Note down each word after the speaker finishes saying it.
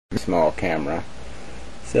small camera.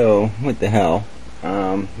 So, what the hell?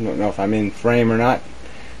 I don't know if I'm in frame or not.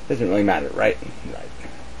 Doesn't really matter, right?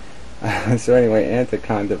 Right. So anyway,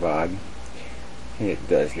 Anticondavad. It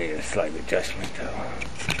does need a slight adjustment, though.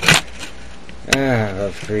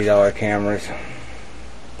 Those $3 cameras.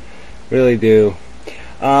 Really do.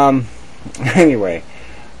 Anyway,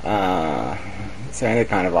 so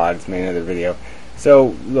Anticondavod's made another video.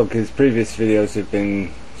 So, look, his previous videos have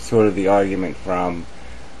been sort of the argument from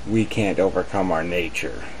we can't overcome our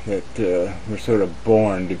nature, that we're sort of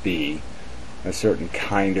born to be a certain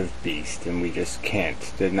kind of beast, and we just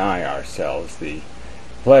can't deny ourselves the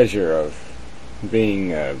pleasure of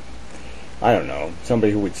being, I don't know,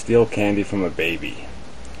 somebody who would steal candy from a baby.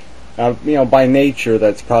 By nature,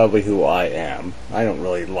 that's probably who I am. I don't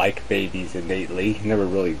really like babies innately, never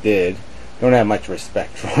really did. Don't have much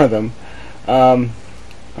respect for them.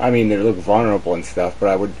 I mean, they look vulnerable and stuff, but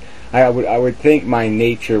I would think my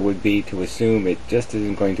nature would be to assume it just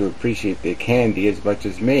isn't going to appreciate the candy as much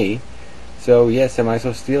as me. So yes, I might as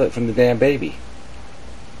well steal it from the damn baby.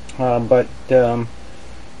 But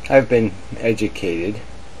I've been educated,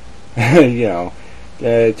 to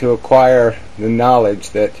acquire the knowledge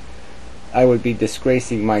that I would be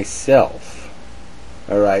disgracing myself,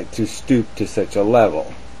 alright, to stoop to such a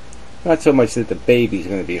level. Not so much that the baby's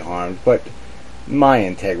going to be harmed, but my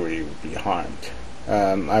integrity would be harmed.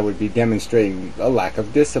 I would be demonstrating a lack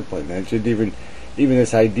of discipline. And even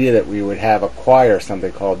this idea that we would acquire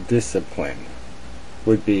something called discipline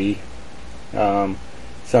would be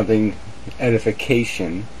something,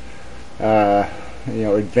 edification,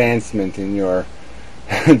 advancement in your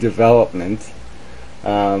development,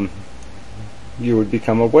 you would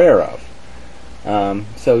become aware of.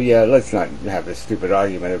 So yeah, let's not have a stupid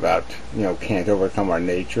argument about, can't overcome our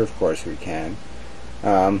nature. Of course we can.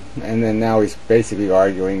 And then now he's basically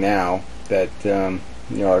arguing now that,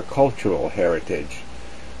 our cultural heritage,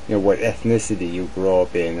 what ethnicity you grow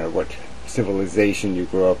up in or what civilization you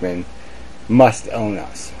grow up in must own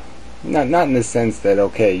us. Not in the sense that,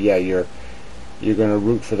 okay, yeah, you're going to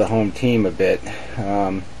root for the home team a bit.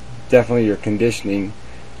 Definitely your conditioning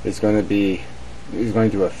is going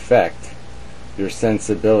to affect your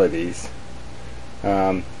sensibilities.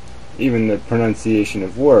 Even the pronunciation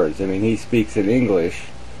of words. I mean, he speaks in English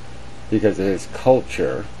because of his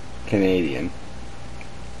culture, Canadian.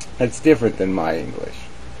 That's different than my English.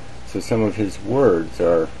 So some of his words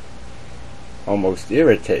are almost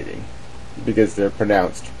irritating because they're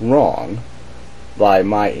pronounced wrong by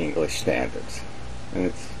my English standards. And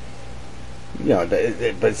it's,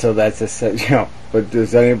 but so that's but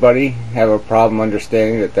does anybody have a problem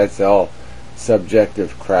understanding that that's all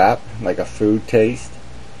subjective crap, like a food taste?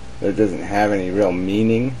 That doesn't have any real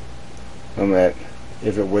meaning, and that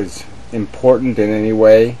if it was important in any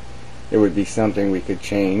way, it would be something we could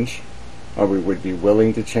change, or we would be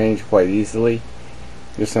willing to change quite easily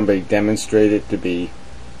if somebody demonstrated it to be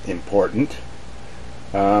important.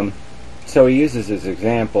 So he uses as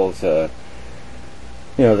examples, the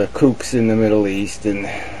kooks in the Middle East, and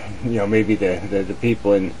maybe the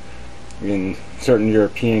people in certain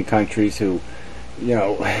European countries who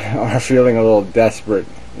are feeling a little desperate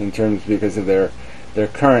in terms because of their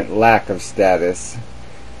current lack of status,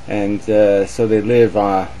 and so they live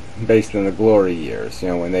based on the glory years,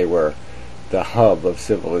 when they were the hub of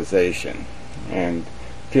civilization, and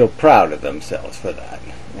feel proud of themselves for that,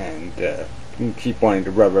 and keep wanting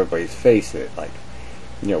to rub everybody's face in it, like,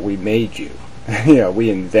 we made you, we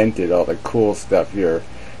invented all the cool stuff you're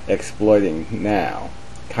exploiting now,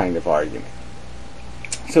 kind of argument.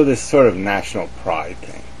 So this sort of national pride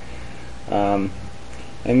thing.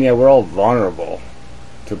 And yeah, we're all vulnerable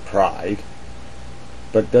to pride,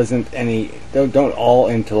 but don't all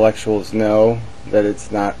intellectuals know that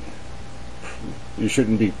it's not, you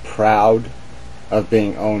shouldn't be proud of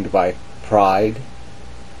being owned by pride?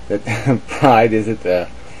 That pride isn't a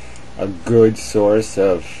good source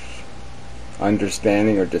of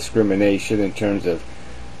understanding or discrimination in terms of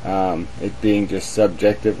it being just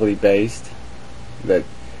subjectively based? That,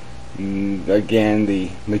 again,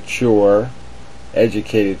 the mature,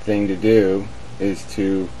 educated thing to do is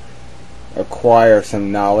to acquire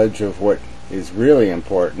some knowledge of what is really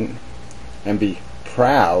important and be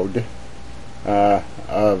proud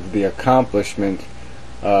of the accomplishment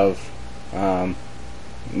of not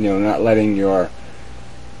letting your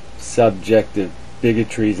subjective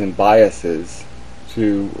bigotries and biases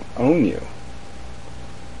to own you.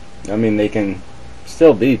 I mean, they can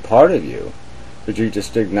still be part of you, but you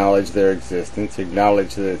just acknowledge their existence,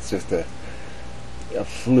 acknowledge that it's just a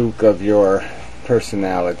fluke of your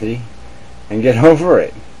personality, and get over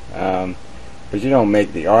it. But you don't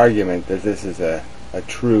make the argument that this is a a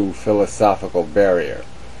true philosophical barrier,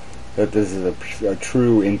 that this is a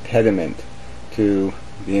true impediment to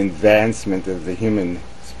the advancement of the human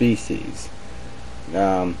species.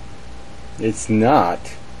 It's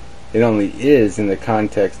not. It only is in the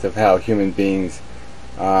context of how human beings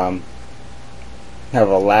have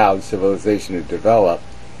allowed civilization to develop,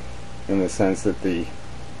 in the sense that the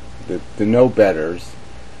no-betters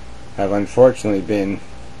have unfortunately been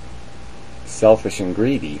selfish and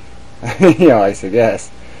greedy, I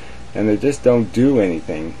suggest, and they just don't do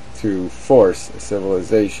anything to force a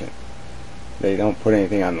civilization. They don't put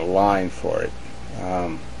anything on the line for it.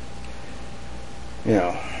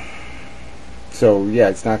 So yeah,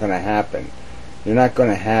 it's not going to happen. You're not going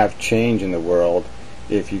to have change in the world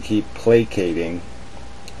if you keep placating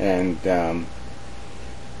and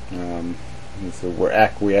so we're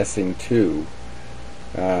acquiescing to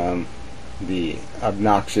the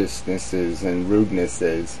obnoxiousnesses and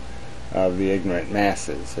rudenesses of the ignorant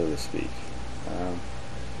masses, so to speak.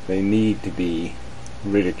 They need to be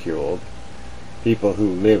ridiculed. People who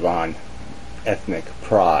live on ethnic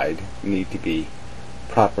pride need to be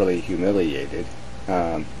properly humiliated.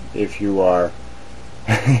 If you are,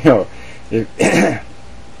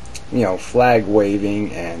 flag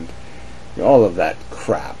waving and all of that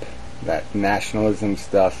crap, that nationalism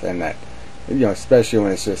stuff, and that, especially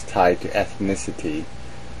when it's just tied to ethnicity,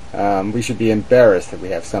 we should be embarrassed that we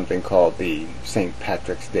have something called the St.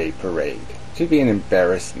 Patrick's Day Parade. It should be an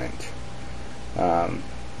embarrassment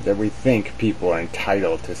that we think people are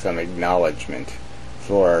entitled to some acknowledgement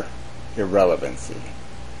for irrelevancy.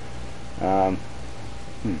 I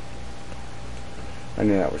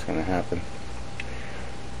knew that was going to happen.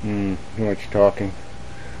 Too much talking.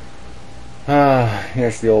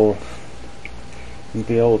 Yes, the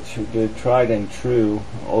tried and true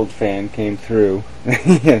old fan came through.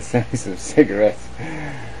 Yes, sent me some cigarettes.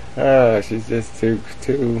 She's just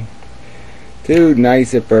too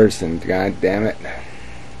nice a person. God damn it.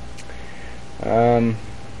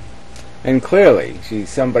 And clearly, she's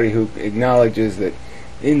somebody who acknowledges that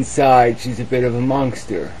inside she's a bit of a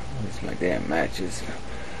monster. Where's my damn matches?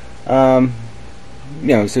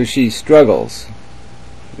 So she struggles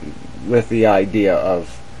with the idea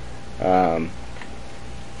of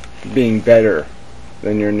being better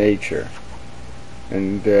than your nature.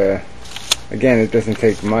 And again, it doesn't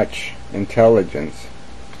take much intelligence,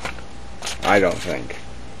 I don't think,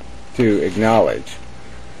 to acknowledge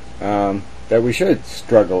that we should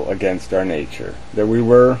struggle against our nature, that we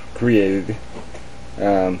were created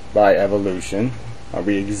by evolution, or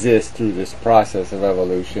we exist through this process of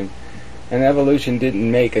evolution, and evolution didn't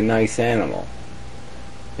make a nice animal.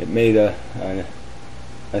 It made a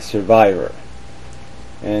survivor.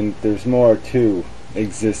 And there's more to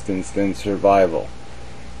existence than survival.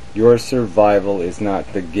 Your survival is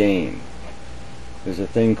not the game. There's a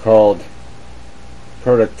thing called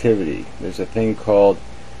productivity. There's a thing called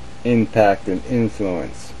impact and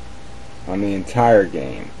influence on the entire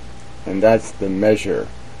game. And that's the measure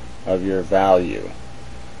of your value.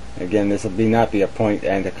 Again, this will not be a point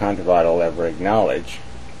Anticontivite will ever acknowledge,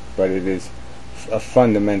 but it is a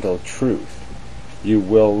fundamental truth. You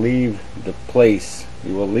will leave this place,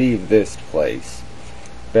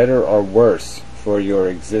 better or worse for your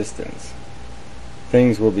existence.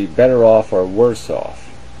 Things will be better off or worse off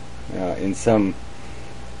in some,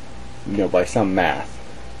 by some math.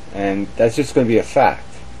 And that's just going to be a fact.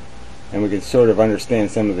 And we can sort of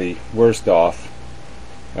understand some of the worst off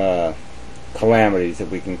calamities that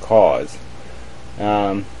we can cause.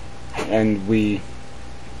 And we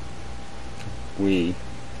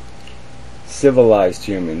civilized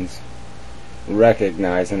humans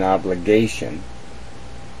recognize an obligation.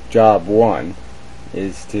 Job one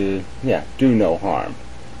is to do no harm,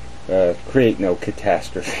 create no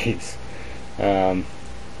catastrophes,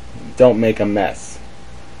 don't make a mess.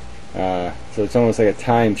 So it's almost like a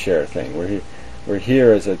timeshare thing. We're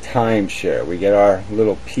here as a timeshare. We get our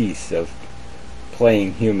little piece of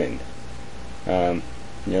playing human,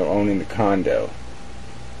 owning the condo,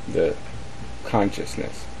 the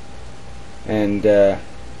consciousness. And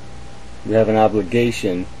we have an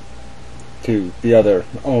obligation to the other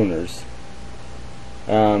owners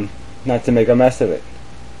not to make a mess of it,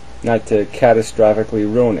 not to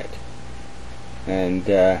catastrophically ruin it. And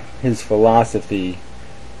his philosophy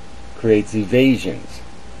creates evasions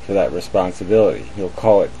for that responsibility. He'll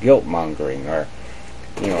call it guilt-mongering, or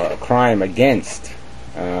a crime against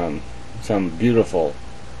some beautiful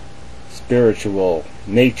spiritual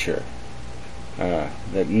nature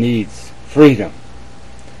that needs freedom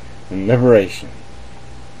and liberation.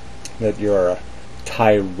 That you're a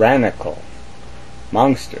tyrannical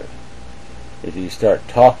monster if you start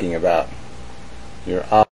talking about your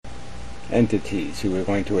entities who are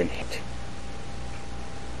going to inherit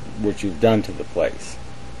what you've done to the place.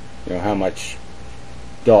 You know, how much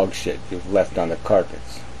dog shit you've left on the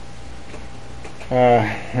carpets.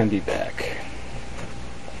 I'll be back.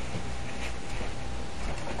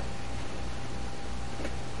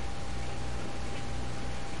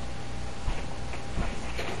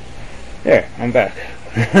 Yeah, I'm back.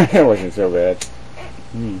 It wasn't so bad.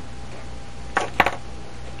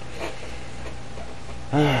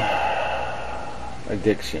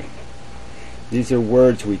 Addiction. These are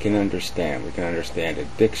words we can understand. We can understand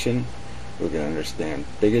addiction. We can understand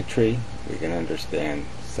bigotry. We can understand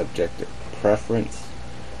subjective preference.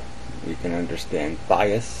 We can understand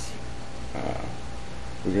bias.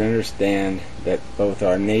 We can understand that both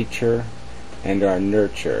our nature and our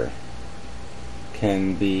nurture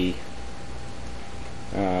can be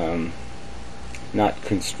not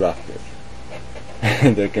constructive.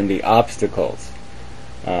 There can be obstacles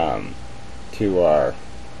to our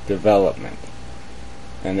development,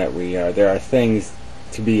 and that there are things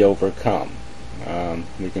to be overcome.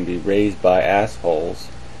 We can be raised by assholes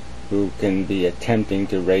who can be attempting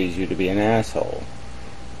to raise you to be an asshole,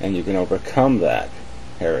 and you can overcome that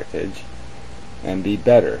heritage and be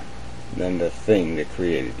better than the thing that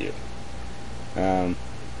created you.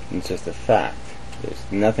 It's just a fact.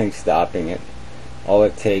 There's nothing stopping it. All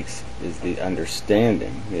it takes is the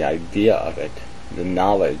understanding, the idea of it, the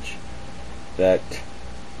knowledge that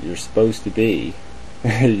you're supposed to be,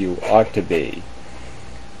 you ought to be,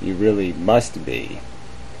 you really must be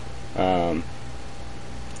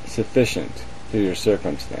sufficient to your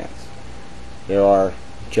circumstance. There are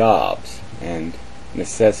jobs and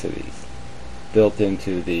necessities built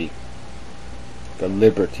into the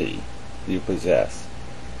liberty you possess.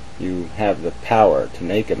 You have the power to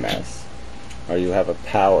make a mess, or you have a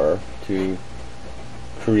power to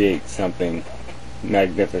create something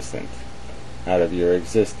magnificent out of your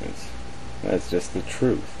existence. That's just the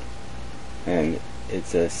truth. And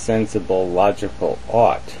it's a sensible, logical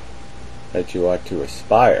ought that you ought to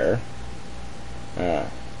aspire to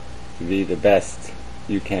be the best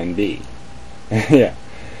you can be. Yeah.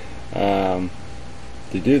 To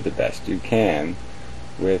do the best you can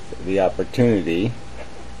with the opportunity,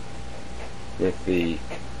 with the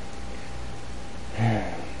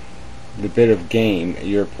bit of game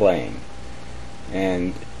you're playing.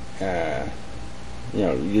 And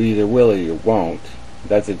you either will or you won't.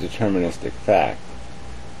 That's a deterministic fact.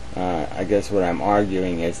 I guess what I'm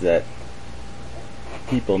arguing is that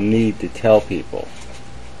people need to tell people.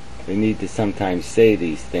 They need to sometimes say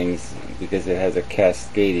these things because it has a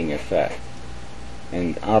cascading effect.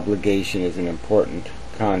 And obligation is an important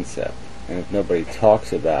concept. And if nobody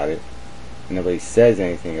talks about it, and nobody says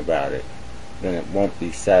anything about it, then it won't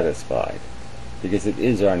be satisfied. Because it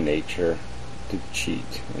is our nature to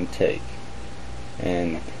cheat and take.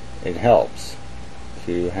 And it helps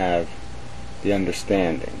to have the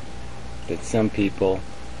understanding that some people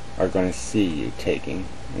are going to see you taking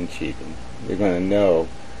and cheating. They're going to know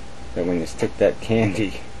that when you stick that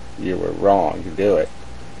candy, you were wrong to do it.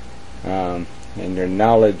 And your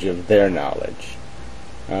knowledge of their knowledge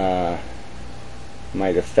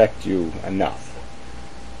might affect you enough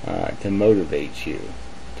to motivate you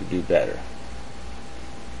to do better.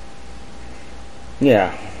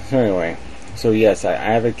 Yeah, so anyway, so yes, I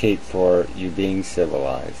advocate for you being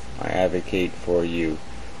civilized. I advocate for you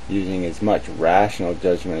using as much rational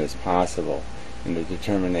judgment as possible in the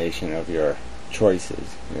determination of your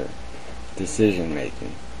choices, your decision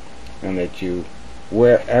making, and that you,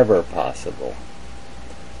 wherever possible,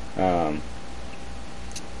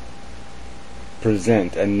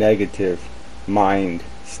 present a negative mind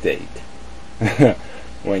state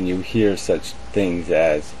when you hear such things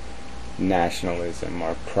as nationalism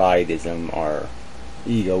or prideism or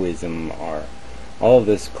egoism or all of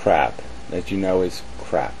this crap that you know is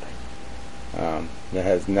crap, that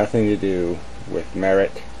has nothing to do with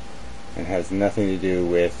merit and has nothing to do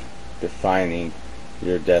with defining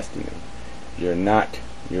your destiny. You're not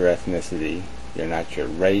your ethnicity, you're not your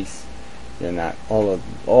race, you're not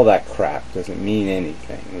all that crap doesn't mean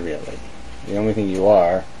anything really. The only thing you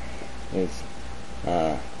are is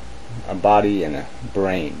a body and a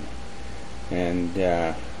brain, and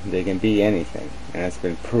they can be anything, and it's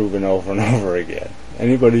been proven over and over again.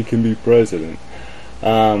 Anybody can be president,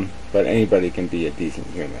 but anybody can be a decent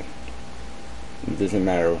human. It doesn't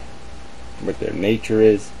matter what their nature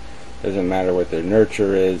is, doesn't matter what their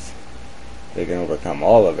nurture is. They can overcome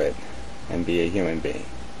all of it and be a human being.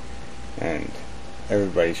 And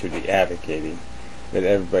everybody should be advocating that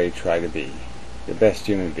everybody try to be the best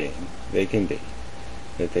human being they can be,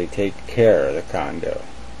 that they take care of the condo,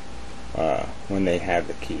 when they have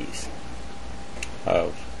the keys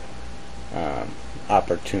of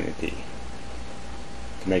opportunity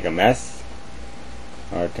to make a mess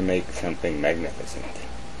or to make something magnificent.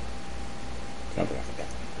 Something like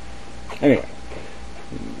that. Anyway.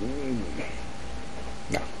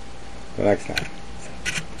 No. Till next time.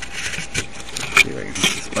 See if I can hit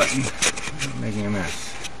this button. I'm making a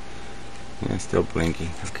mess. Yeah, it's still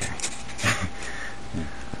blinking. Okay.